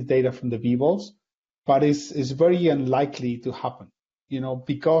obtaining the data from the vVols, but it's very unlikely to happen,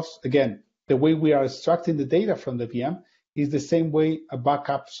 because again, the way we are extracting the data from the VM is the same way a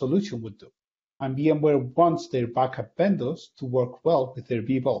backup solution would do. And VMware wants their backup vendors to work well with their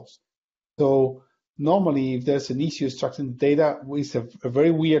vVols. So normally, if there's an issue extracting the data, it's a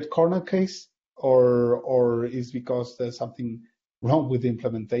very weird corner case, or is because there's something wrong with the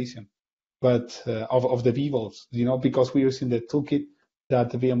implementation, but of the vVols, because we're using the toolkit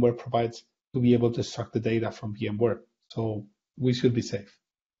that the VMware provides to be able to extract the data from VMware. So we should be safe.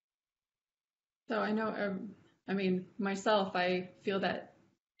 So I know, myself, I feel that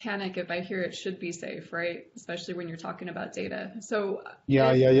panic if I hear it should be safe, right? Especially when you're talking about data. So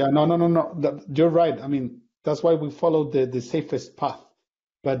yeah. No. You're right. That's why we follow the safest path.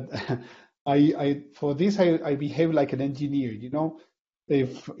 But for this, I behave like an engineer.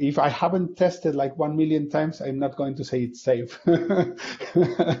 If I haven't tested like 1 million times, I'm not going to say it's safe. but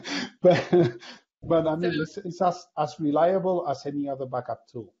it's as reliable as any other backup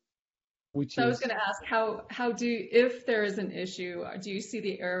tool. I was going to ask, if there is an issue, do you see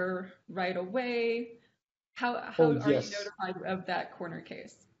the error right away? How are you notified of that corner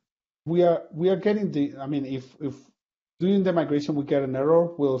case? We are getting if during the migration we get an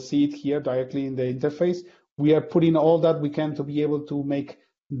error, we'll see it here directly in the interface. We are putting all that we can to be able to make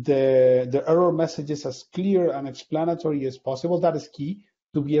the error messages as clear and explanatory as possible. That is key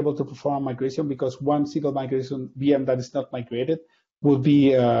to be able to perform migration, because one single migration VM that is not migrated will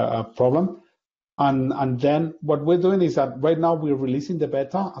be a problem. And then what we're doing is that right now we're releasing the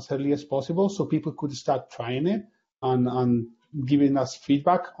beta as early as possible, so people could start trying it and giving us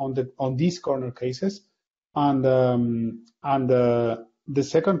feedback on these corner cases. And the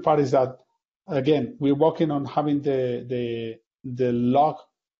second part is that, again, we're working on having the log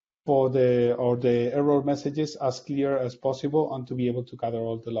for the error messages as clear as possible, and to be able to gather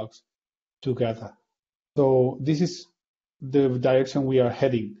all the logs together. So this is the direction we are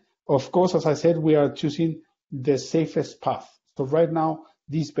heading. Of course, as I said, we are choosing the safest path. So right now,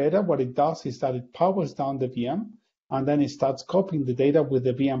 this beta, what it does is that it powers down the VM, and then it starts copying the data with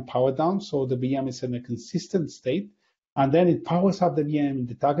the VM power down, so the VM is in a consistent state, and then it powers up the VM in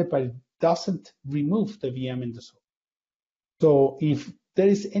the target, but it doesn't remove the VM in the source. So if there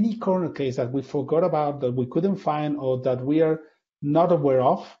is any corner case that we forgot about, that we couldn't find, or that we are not aware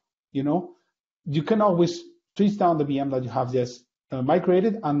of, you can always switch down the VM that you have just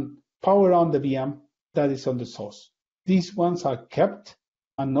migrated and power on the VM that is on the source. These ones are kept,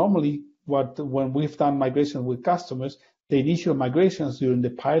 and normally when we've done migration with customers, the initial migrations during the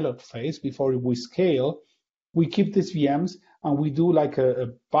pilot phase before we scale, we keep these VMs and we do like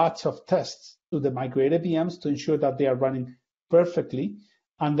a batch of tests to the migrated VMs to ensure that they are running perfectly.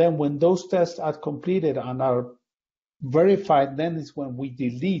 And then when those tests are completed and are verified, then is when we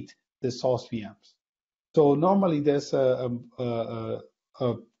delete the source VMs. So normally there's a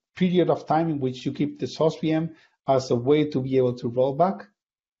period of time in which you keep the source VM as a way to be able to roll back,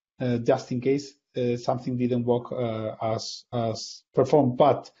 just in case something didn't work as performed.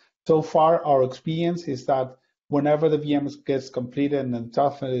 But so far, our experience is that whenever the VM gets completed and the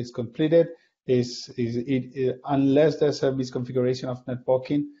transfer is completed, unless there's a misconfiguration of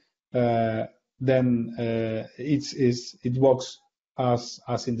networking, then it works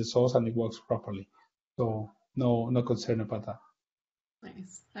as in the source and it works properly. So no concern about that.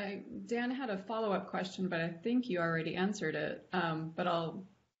 Nice. Dan had a follow-up question, but I think you already answered it. But I'll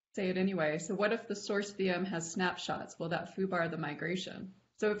say it anyway. So what if the source VM has snapshots? Will that foobar the migration?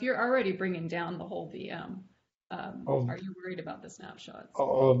 So if you're already bringing down the whole VM, are you worried about the snapshots?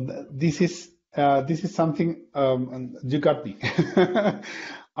 This is something you got me.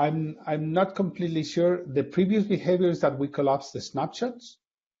 I'm not completely sure. The previous behavior is that we collapsed the snapshots,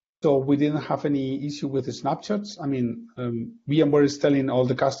 so we didn't have any issue with the snapshots. I mean, VMware is telling all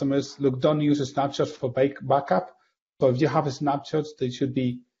the customers, look, don't use snapshots for backup. So if you have snapshots, they should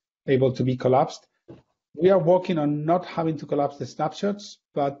be able to be collapsed. We are working on not having to collapse the snapshots,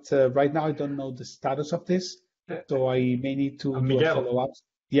 but right now I don't know the status of this, so I may need to do a follow-up.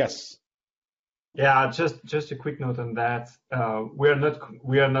 Yes. Yeah, just a quick note on that. We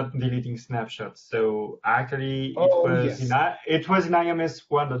are not deleting snapshots. So actually, it was in IMS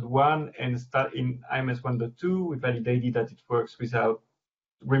 1.1 and in IMS 1.2 we validated that it works without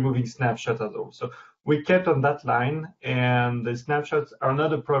removing snapshots at all. So we kept on that line, and the snapshots are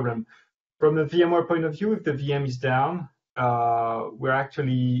not a problem. From the VMware point of view, if the VM is down, we're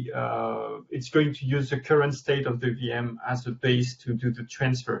actually it's going to use the current state of the VM as a base to do the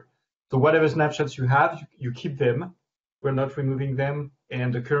transfer. So whatever snapshots you have, you keep them. We're not removing them,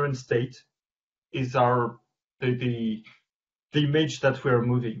 and the current state is the image that we're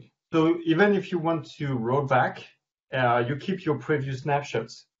moving. So even if you want to roll back, you keep your previous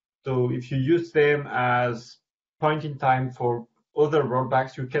snapshots. So if you use them as point in time for other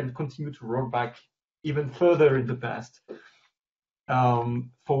rollbacks, you can continue to roll back even further in the past.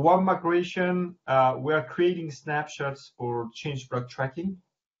 For one migration, we are creating snapshots for change block tracking,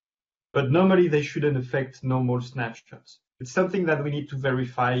 but normally they shouldn't affect normal snapshots. It's something that we need to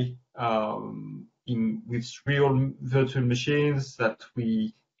verify with real virtual machines that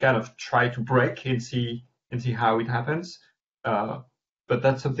we kind of try to break and see how it happens. But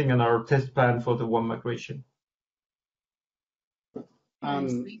that's something on our test plan for the one migration.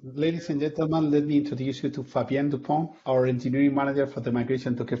 Ladies and gentlemen, let me introduce you to Fabien Dupont, our engineering manager for the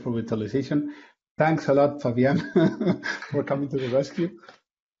Migration Toolkit for Virtualization. Thanks a lot, Fabien, for coming to the rescue.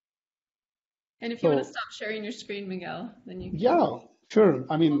 And if you want to stop sharing your screen, Miguel, then you can. Yeah, sure.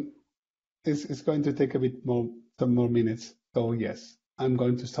 I mean, it's going to take some more minutes. So yes, I'm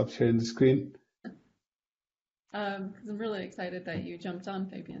going to stop sharing the screen. Because I'm really excited that you jumped on,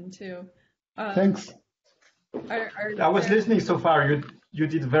 Fabien, too. Thanks. I was listening so far. You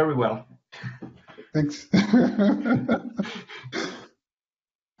did very well. Thanks.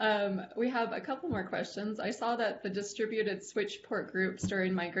 We have a couple more questions. I saw that the distributed switch port groups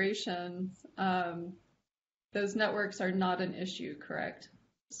during migrations, those networks are not an issue, correct?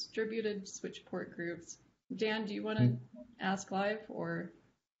 Distributed switch port groups. Dan, do you want to ask live, or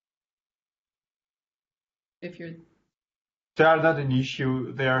if you're... They are not an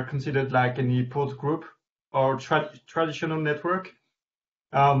issue. They are considered like any port group or traditional network.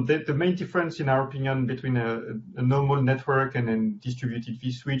 The main difference, in our opinion, between a normal network and a distributed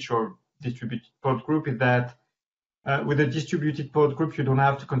vSwitch or distributed port group is that with a distributed port group, you don't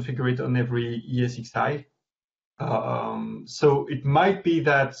have to configure it on every ESXi. So it might be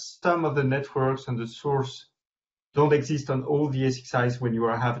that some of the networks and the source don't exist on all the ESXis when you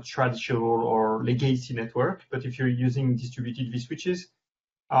have a traditional or legacy network. But if you're using distributed vSwitches,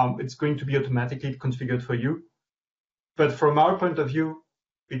 it's going to be automatically configured for you. But from our point of view,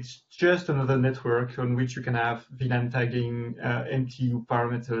 it's just another network on which you can have VLAN tagging, MTU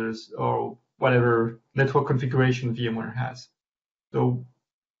parameters, or whatever network configuration VMware has. So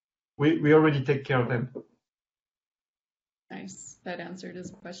we already take care of them. Nice. That answered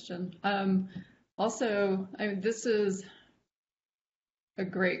his question. Also, this is a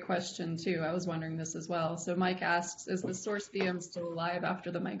great question, too. I was wondering this as well. So Mike asks, is the source VM still alive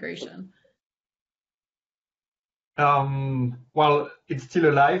after the migration? Well, it's still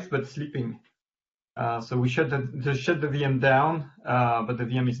alive, but sleeping. So we shut the VM down, but the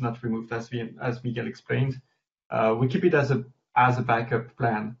VM is not removed, as Miguel explained. We keep it as a backup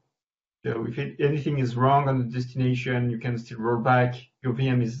plan. So if anything is wrong on the destination, you can still roll back. Your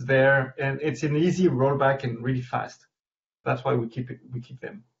VM is there, and it's an easy rollback and really fast. That's why we keep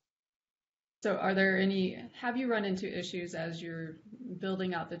them. So have you run into issues as you're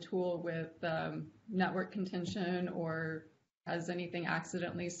building out the tool with network contention, or has anything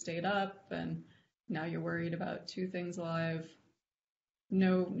accidentally stayed up and now you're worried about two things live?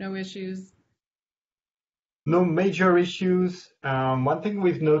 No issues? No major issues. One thing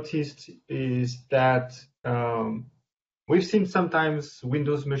we've noticed is that we've seen sometimes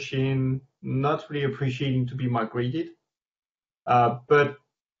Windows machine not really appreciating to be migrated, but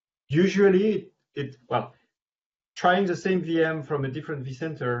usually well, trying the same VM from a different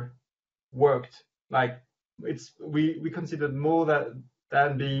vCenter worked. Like we considered more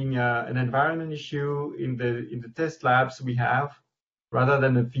that being an environment issue in the test labs we have, rather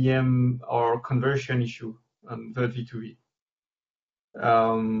than a VM or conversion issue on the V2V.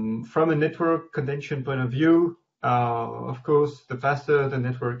 From a network contention point of view, of course, the faster the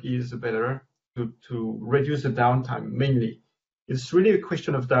network is, the better to reduce the downtime. Mainly, it's really a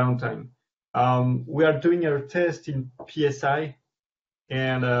question of downtime. We are doing our test in PSI,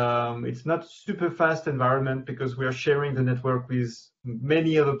 and it's not super fast environment because we are sharing the network with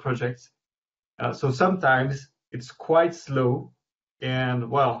many other projects. So sometimes it's quite slow, and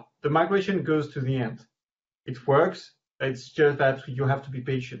well, the migration goes to the end. It works. It's just that you have to be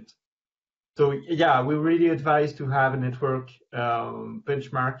patient. So yeah, we really advise to have a network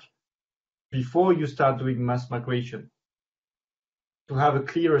benchmark before you start doing mass migration, to have a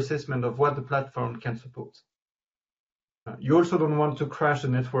clear assessment of what the platform can support. You also don't want to crash the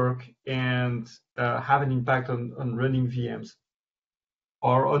network and have an impact on running VMs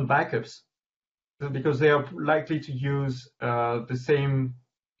or on backups, because they are likely to use the same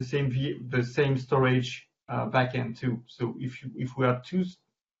storage backend too. So if we have two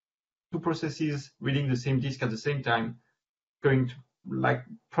processes reading the same disk at the same time, going to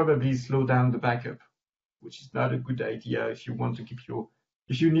probably slow down the backup, which is not a good idea if you want to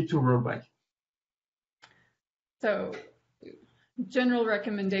if you need to roll back. So general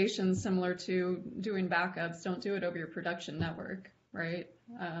recommendations similar to doing backups, don't do it over your production network, right?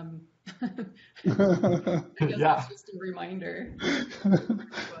 I guess that's just a reminder.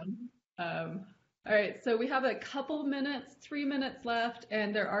 All right, so we have a couple minutes, 3 minutes left,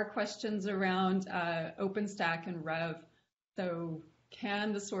 and there are questions around OpenStack and Rev. So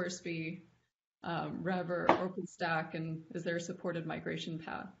can the source be Rev or OpenStack, and is there a supported migration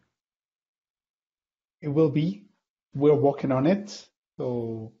path? It will be. We're working on it.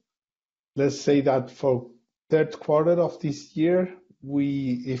 So let's say that for third quarter of this year,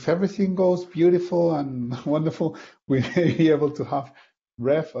 if everything goes beautiful and wonderful, we may be able to have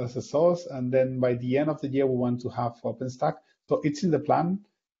Rev as a source, and then by the end of the year we want to have OpenStack. So it's in the plan.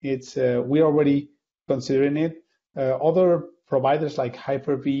 We're already considering it. Other providers like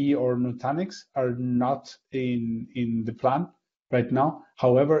Hyper-V or Nutanix are not in the plan right now.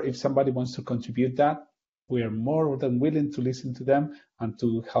 However, if somebody wants to contribute that, we are more than willing to listen to them and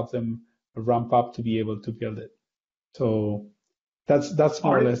to help them ramp up to be able to build it. So that's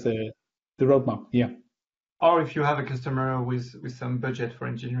more or less the roadmap. Yeah. Or if you have a customer with some budget for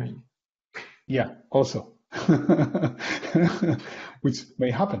engineering. Yeah, also, which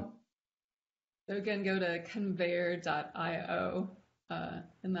may happen. So again, go to conveyor.io,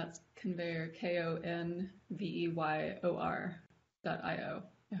 and that's conveyor, KONVEYOR.io.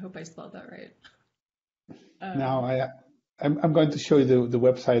 I hope I spelled that right. Now I'm going to show you the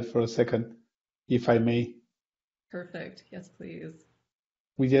website for a second, if I may. Perfect. Yes, please.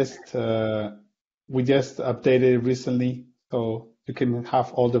 We just updated recently, so you can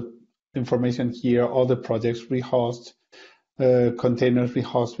have all the information here, all the projects, rehost, containers,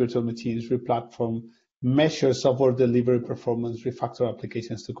 rehost virtual machines, replatform, measure software delivery performance, refactor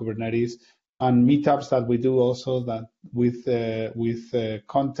applications to Kubernetes, and meetups that we do also that with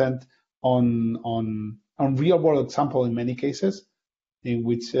content on real world example in many cases, in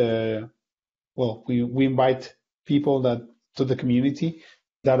which we invite people to the community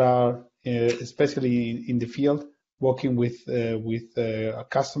that are especially in the field working with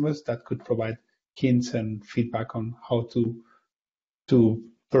customers that could provide hints and feedback on how to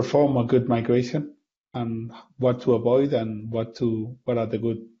perform a good migration and what to avoid and what are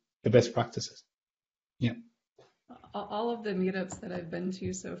the best practices. Yeah. All of the meetups that I've been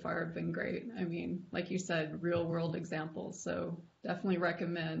to so far have been great. I mean, like you said, real world examples. So definitely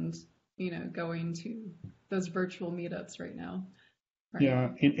recommend, going to those virtual meetups right now. Right. Yeah,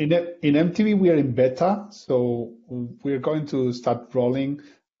 in MTV we are in beta, so we're going to start rolling,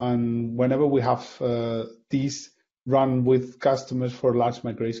 and whenever we have these run with customers for large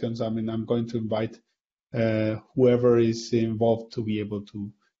migrations, I'm going to invite whoever is involved to be able to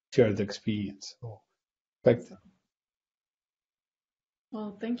share the experience. So,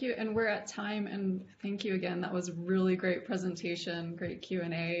 well, thank you, and we're at time, and thank you again. That was a really great presentation, great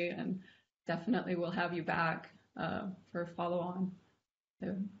Q&A, and definitely we'll have you back for a follow-on.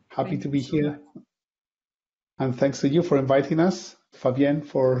 So happy to be here. And thanks to you for inviting us, Fabienne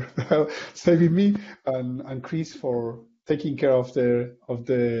for saving me, and Chris for taking care of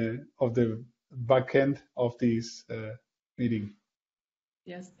the back end of this meeting.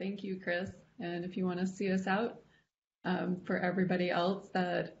 Yes, thank you, Chris. And if you want to see us out, for everybody else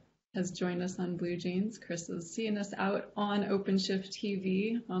that has joined us on Blue Jeans, Chris is seeing us out on OpenShift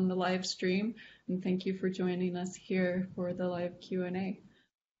TV on the live stream. And thank you for joining us here for the live Q&A.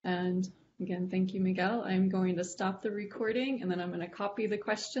 And again, thank you, Miguel. I'm going to stop the recording, and then I'm going to copy the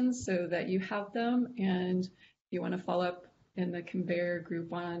questions so that you have them. And if you want to follow up in the conveyor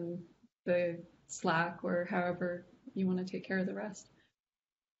group on the Slack or however you want to take care of the rest.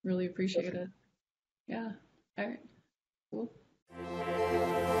 Really appreciate it. Yeah. All right. Cool.